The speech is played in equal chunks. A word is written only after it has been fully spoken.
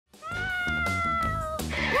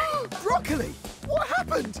broccoli! What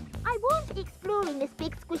happened? I wasn't exploring this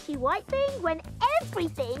big squishy white thing when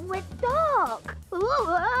everything went dark.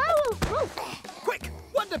 Quick,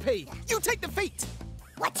 Wonder Pea, you take the feet!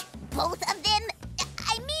 What? Both of them?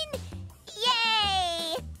 I mean,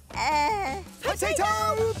 yay! Potato!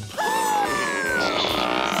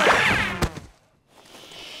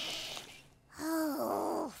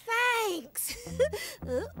 Oh, thanks.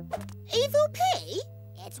 Evil Pea?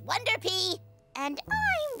 It's Wonder Pea, and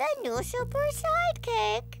I'm the new super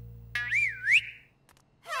sidekick.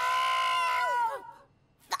 Help!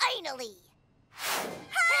 Finally! Help!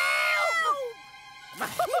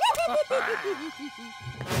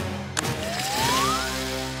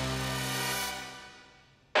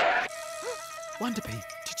 Wonder Pea,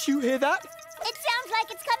 did you hear that? It sounds like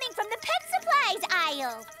it's coming from the pet supplies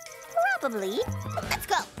aisle. Probably. Let's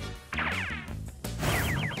go.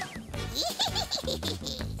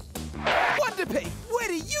 Wonder Pea, where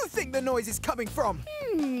do you think the noise is coming from?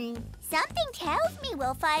 Something tells me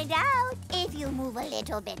we'll find out if you move a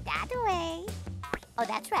little bit that way. Oh,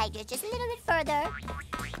 that's right. Just a little bit further.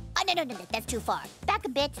 Oh, no, that's too far. Back a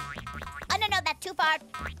bit. Oh, no, that's too far.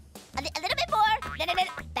 A little bit more. No.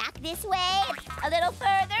 Back this way. A little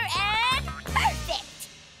further and perfect.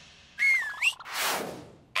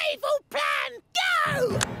 Evil plan,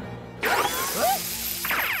 go!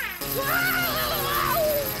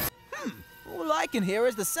 All I can hear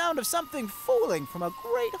is the sound of something falling from a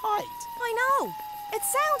great height. I know. It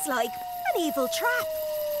sounds like an evil trap.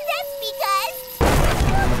 That's because...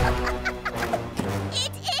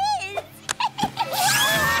 it is!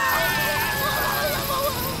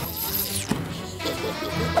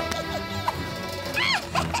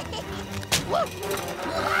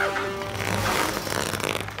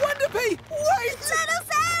 Wonder Pea, wait! Let us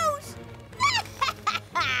out!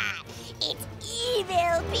 It's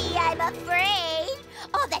Evil Pea, I'm afraid.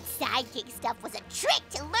 All that sidekick stuff was a trick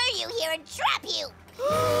to lure you here and trap you.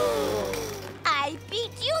 I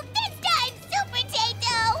beat you this time,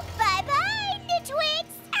 Supertato! Bye-bye,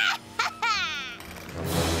 nitwits!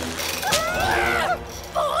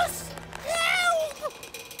 Boss! Help!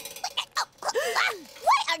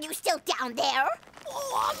 Why are you still down there?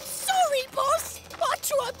 Oh, I'm sorry, boss. I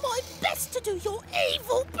tried my best to do your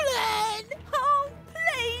evil plan. Oh,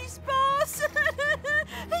 please, boss.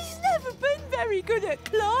 He's never been very good at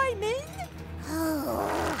climbing.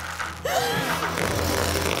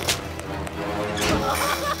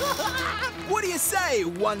 What do you say,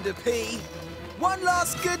 Wonder Pea? One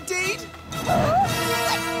last good deed?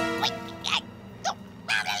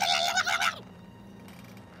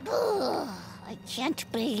 I can't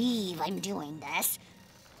believe I'm doing this.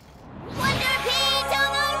 Wonder Pea to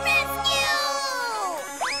the rescue!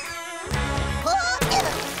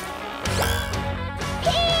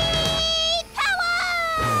 Pea power!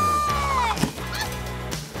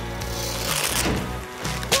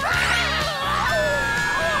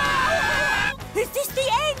 Is this the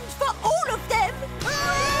end for all of them?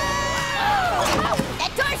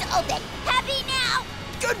 That door's open. Happy now?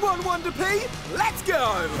 Good one, Wonder Pea. Let's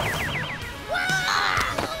go.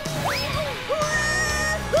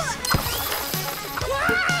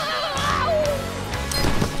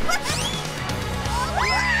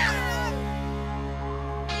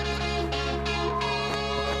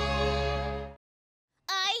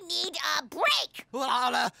 I need a break. Well,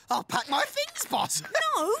 I'll pack my things, boss.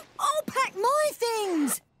 No, I'll pack my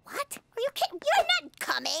things. What? Are you kidding? You're not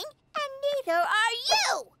coming, and neither are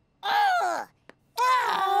you. Ugh.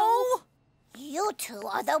 Oh! You two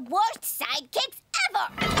are the worst sidekicks ever!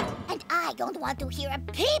 And I don't want to hear a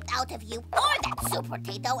peep out of you or that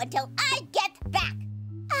Supertato until I get back.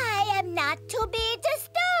 I am not to be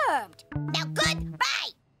disturbed. Now,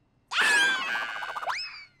 goodbye!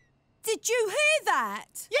 Did you hear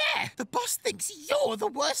that? Yeah, the boss thinks you're the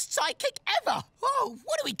worst sidekick ever. Oh,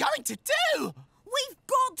 what are we going to do? We've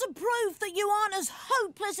got to prove that you aren't as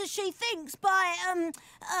hopeless as she thinks by,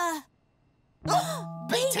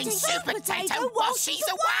 Beating Supertato while she's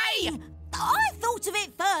away! I thought of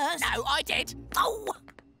it first. No, I did. Oh!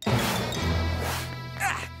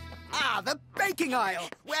 The baking aisle.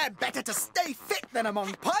 We're better to stay fit than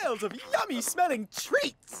among piles of yummy-smelling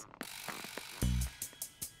treats.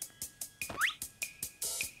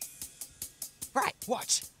 Right,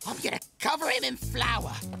 watch. I'm gonna cover him in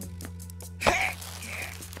flour.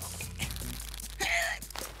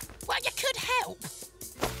 Well, you could help.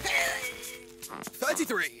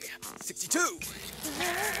 33, 62,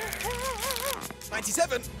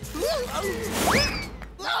 97.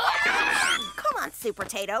 Come on,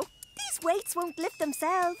 Supertato. These weights won't lift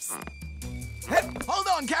themselves. Hold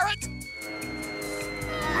on, Carrot.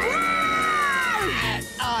 And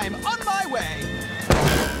I'm on my away.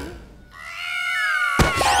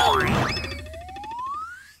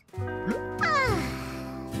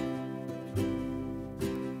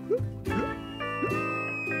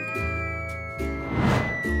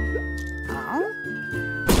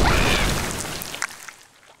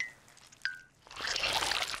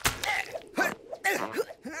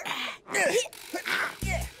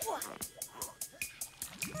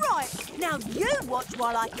 Right, now you watch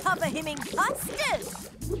while I cover him in custard.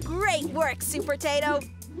 Great work, Supertato.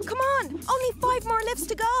 Come on, only 5 more lifts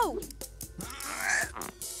to go.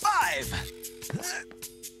 5,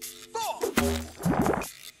 4,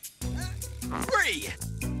 3,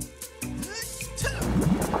 2,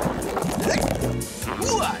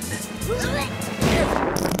 1.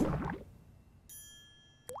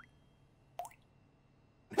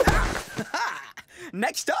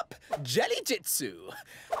 Next up, Jelly Jitsu.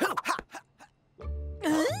 Come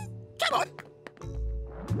on.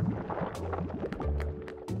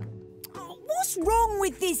 What's wrong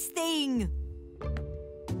with this thing?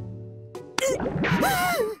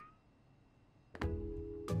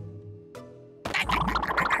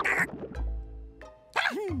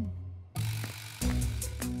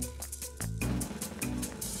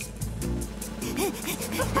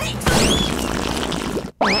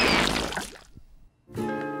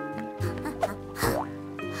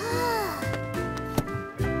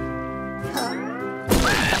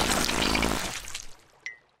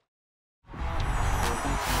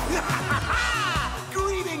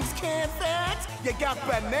 Greetings, Can fans! You got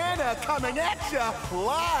Banana coming at ya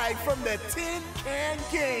live from the Tin Can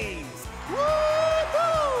Games.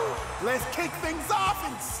 Woo-hoo! Let's kick things off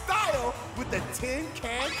in style with the Tin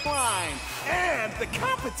Can Climb. And the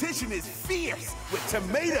competition is fierce with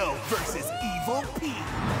Tomato versus Evil Pea.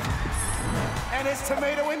 And it's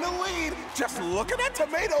Tomato in the lead. Just look at that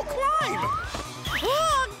Tomato climb.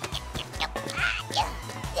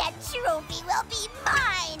 That trophy will be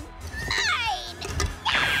mine! Mine!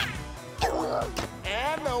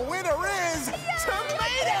 And the winner is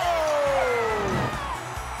Tomato!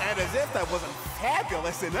 And as if that wasn't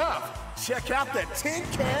fabulous enough, check out the Tin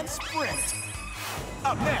Can Sprint.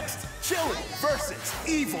 Up next, Chili versus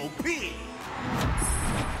Evil Pea.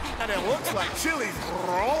 And it looks like Chili's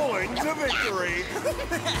rolling to victory.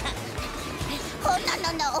 Oh,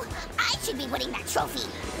 no. I should be winning that trophy.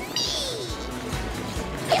 Me!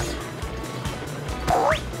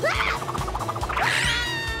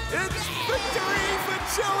 It's victory for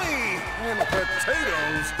Chili and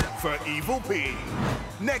potatoes for Evil Pea.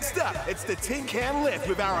 Next up, it's the Tin Can Lift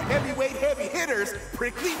with our heavyweight heavy hitters,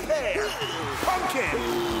 Prickly Pear, Pumpkin,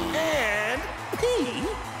 and Pea.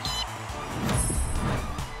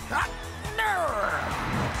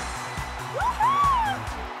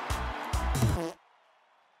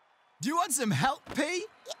 Do you want some help, Pea?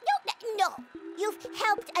 No. You've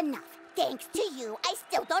helped enough. Thanks to you, I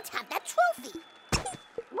still don't have that trophy.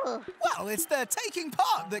 Well, it's the taking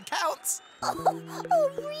part that counts. Oh,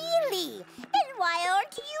 really? Then why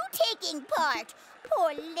aren't you taking part?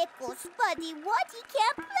 Poor little Spuddy Wuddy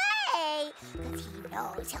can't play. Because he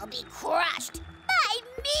knows he'll be crushed by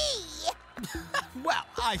me. Well,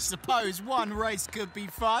 I suppose one race could be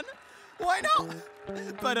fun. Why not?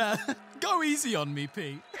 But, go easy on me,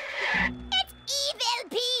 Pea. It's Evil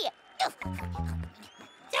Pea.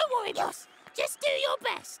 Don't worry, boss. Just do your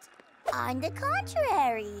best. On the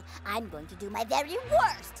contrary, I'm going to do my very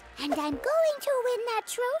worst. And I'm going to win that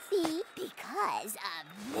trophy because of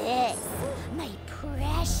this, my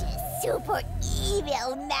precious super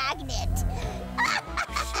evil magnet.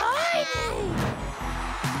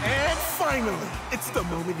 And finally, it's the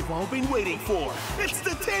moment you've all been waiting for. It's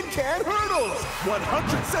the Tin Can Hurdles!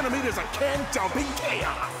 100 centimeters of can dumping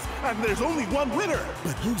chaos! And there's only one winner,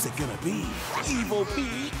 but who's it gonna be? Evil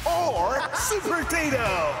Pea or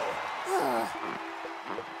Supertato?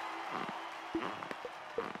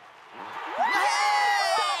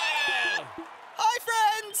 Hi,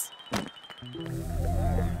 friends!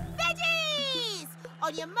 Veggies!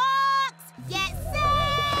 On your marks, get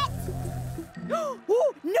set! Oh,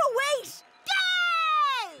 no, wait!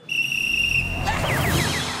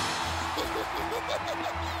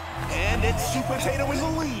 And it's Supertato in the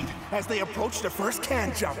lead as they approach the first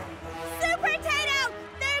can jump. Supertato,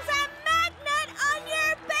 there's a magnet on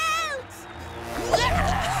your belt!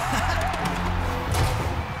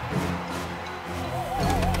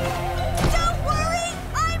 Don't worry,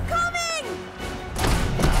 I'm coming!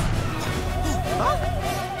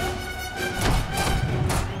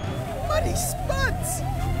 Muddy Spuds!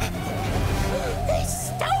 They've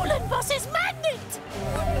stolen Boss's magnet!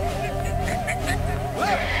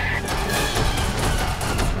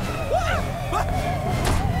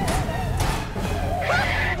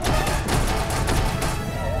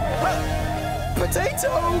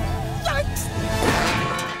 Potato! Thanks!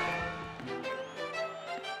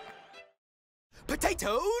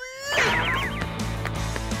 Potato leap!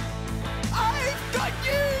 I've got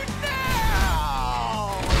you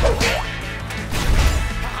now!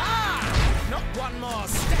 Ha-ha! Not one more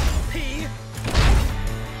step, Pea!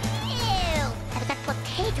 Ew! I've got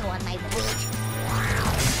potato on my boot.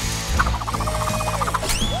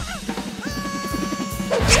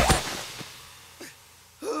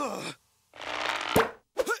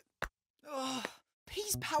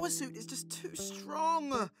 Pea's power suit is just too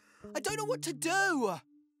strong. I don't know what to do.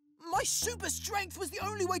 My super strength was the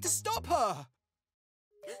only way to stop her.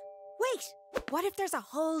 Wait, what if there's a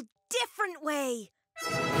whole different way?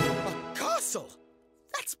 A castle?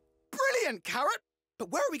 That's brilliant, Carrot. But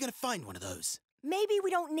where are we going to find one of those? Maybe we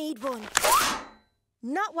don't need one.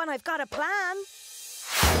 Not when I've got a plan.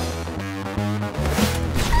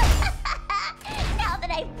 Now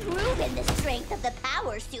that I've proven the strength of the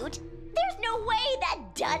power suit, there's no way that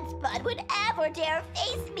Dunspud would ever dare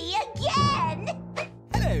face me again!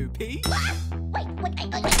 Hello, Pea. Wait,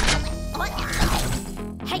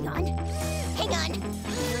 hang on.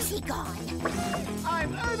 Where's he gone?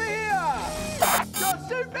 I'm over here! Your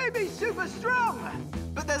suit may be super strong,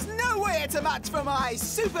 but there's no way it's a match for my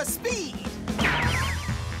super speed!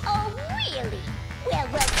 Oh, really? Well,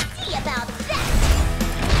 we'll see about that!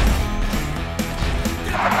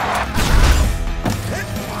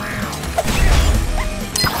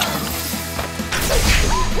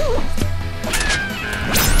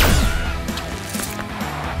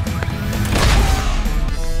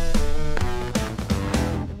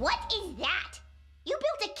 What is that? You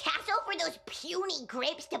built a castle for those puny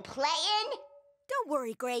grapes to play in? Don't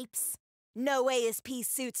worry, Grapes. No way is Pea's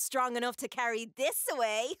suit strong enough to carry this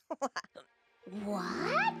away.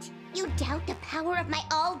 What? You doubt the power of my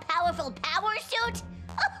all-powerful power suit?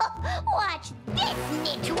 Watch this,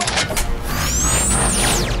 nitwit!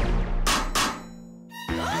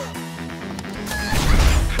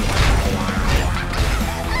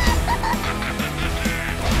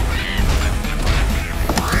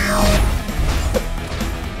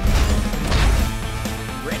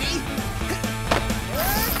 Ready?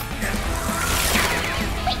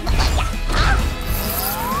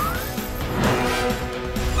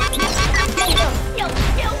 No!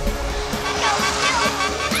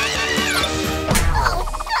 Oh,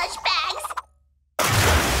 flashbacks!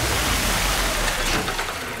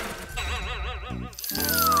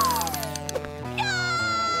 No!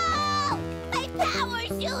 My power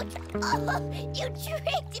suit! Oh, you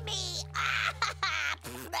tricked me!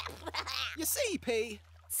 You see, Pea?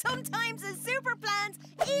 Sometimes a super plan's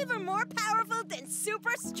even more powerful than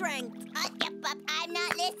super strength. I'm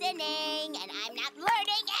not listening, and I'm not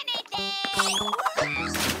learning anything!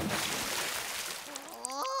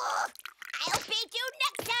 Oh, I'll beat you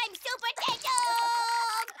next time, Supertato!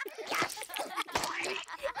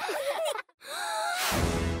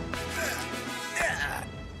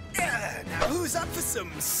 Now who's up for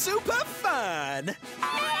some super fun?